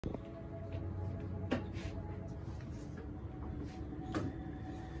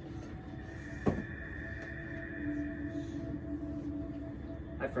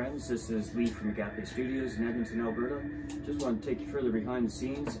friends, this is Leigh from Agápē Studios in Edmonton, Alberta. Just want to take you further behind the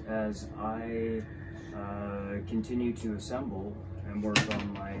scenes as I continue to assemble and work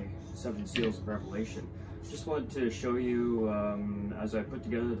on my 7 Seals of Revelation. Just wanted to show you, as I put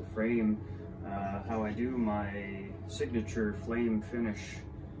together the frame, how I do my signature flame finish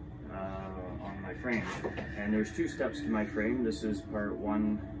on my frame. And there's 2 steps to my frame. This is part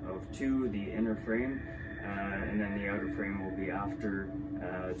 1 of 2, the inner frame. And then the outer frame will be after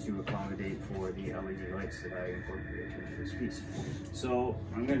to accommodate for the LED lights that I incorporate into this piece. So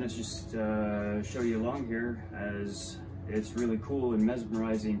I'm going to just show you along here, as it's really cool and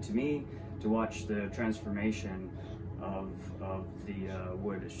mesmerizing to me to watch the transformation of the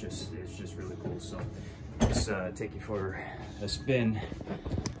wood. It's just really cool. So let's take you for a spin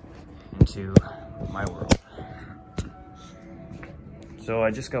into my world. So I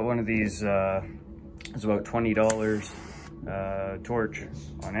just got one of these. It's about $20 torch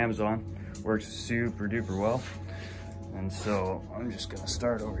on Amazon. Works super duper well. And so I'm just gonna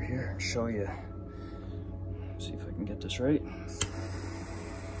start over here and show you. See if I can get this right.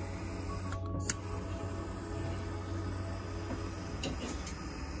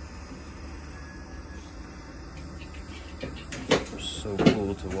 It's so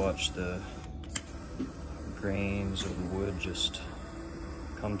cool to watch the grains of the wood just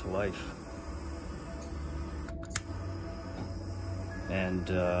come to life. And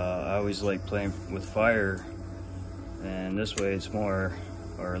I always like playing with fire, and this way it's more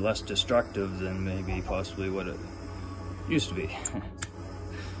or less destructive than maybe possibly what it used to be.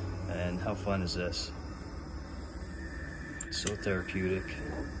 And how fun is this? It's so therapeutic.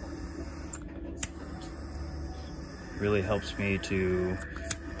 Really helps me to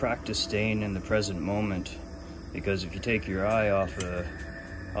practice staying in the present moment, because if you take your eye off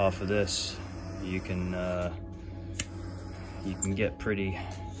of this, you can get pretty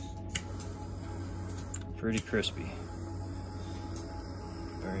crispy.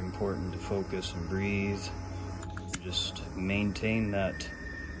 Very important to focus and breathe. Just maintain that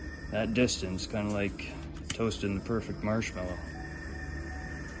distance, kind of like toasting the perfect marshmallow.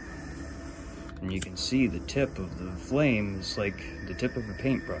 And you can see the tip of the flame is like the tip of a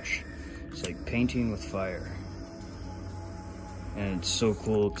paintbrush. It's like painting with fire. And it's so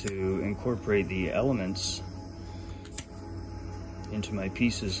cool to incorporate the elements into my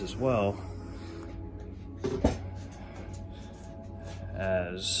pieces as well,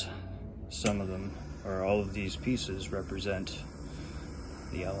 as some of them, or all of these pieces, represent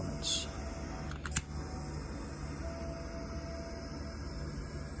the elements.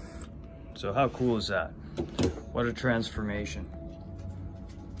 So how cool is that? What a transformation.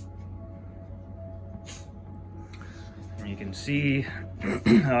 And you can see,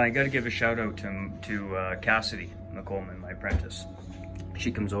 I gotta give a shout out to Cassidy McColeman, my apprentice.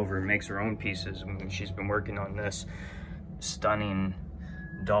 She comes over and makes her own pieces, and she's been working on this stunning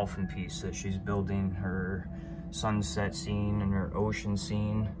dolphin piece that she's building, her sunset scene and her ocean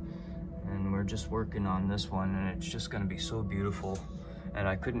scene. And we're just working on this one, and it's just going to be so beautiful. And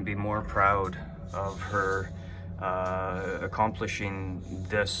I couldn't be more proud of her accomplishing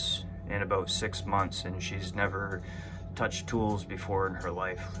this in about 6 months, and she's never touched tools before in her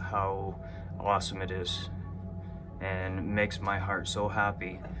life. How awesome it is. And it makes my heart so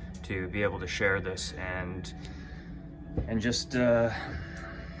happy to be able to share this and just you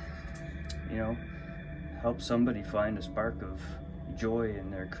know, help somebody find a spark of joy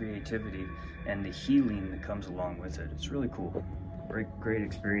in their creativity and the healing that comes along with it. It's really cool. Great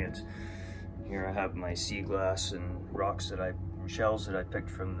experience. Here I have my sea glass and shells that I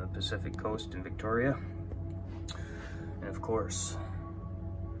picked from the Pacific coast in Victoria, and of course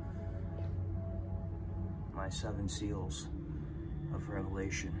my 7 Seals of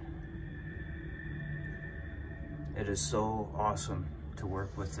Revelation. It is so awesome to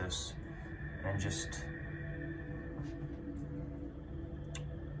work with this, and just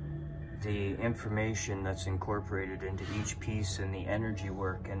the information that's incorporated into each piece, and the energy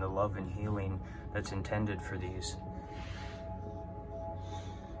work and the love and healing that's intended for these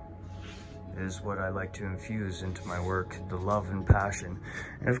is what I like to infuse into my work, the love and passion.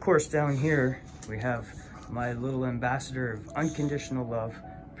 And of course down here we have my little ambassador of unconditional love,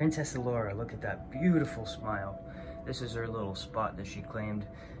 Princess Laura. Look at that beautiful smile. This is her little spot that she claimed,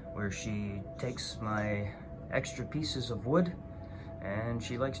 where she takes my extra pieces of wood and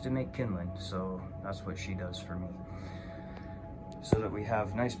she likes to make kindling. So that's what she does for me, so that we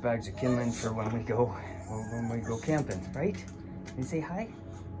have nice bags of kindling for when we go camping, right? And say hi.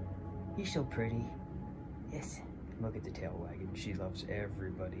 You're so pretty. Yes. Look at the tail wagging. She loves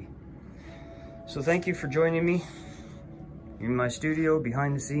everybody. So thank you for joining me. in my studio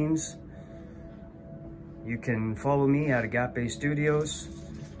behind the scenes. You can follow me at Agápē Studios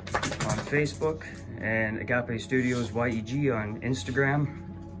on Facebook and Agápē Studios YEG on Instagram,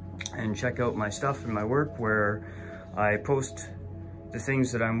 and check out my stuff and my work where I post the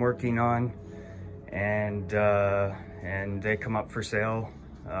things that I'm working on, and they come up for sale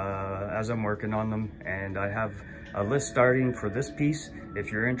as I'm working on them. And I have a list starting for this piece.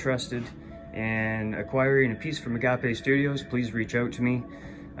 If you're interested in acquiring a piece from Agápē Studios, please reach out to me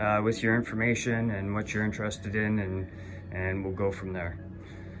with your information and what you're interested in, and we'll go from there.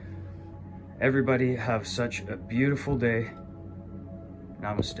 Everybody have such a beautiful day.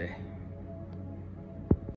 Namaste.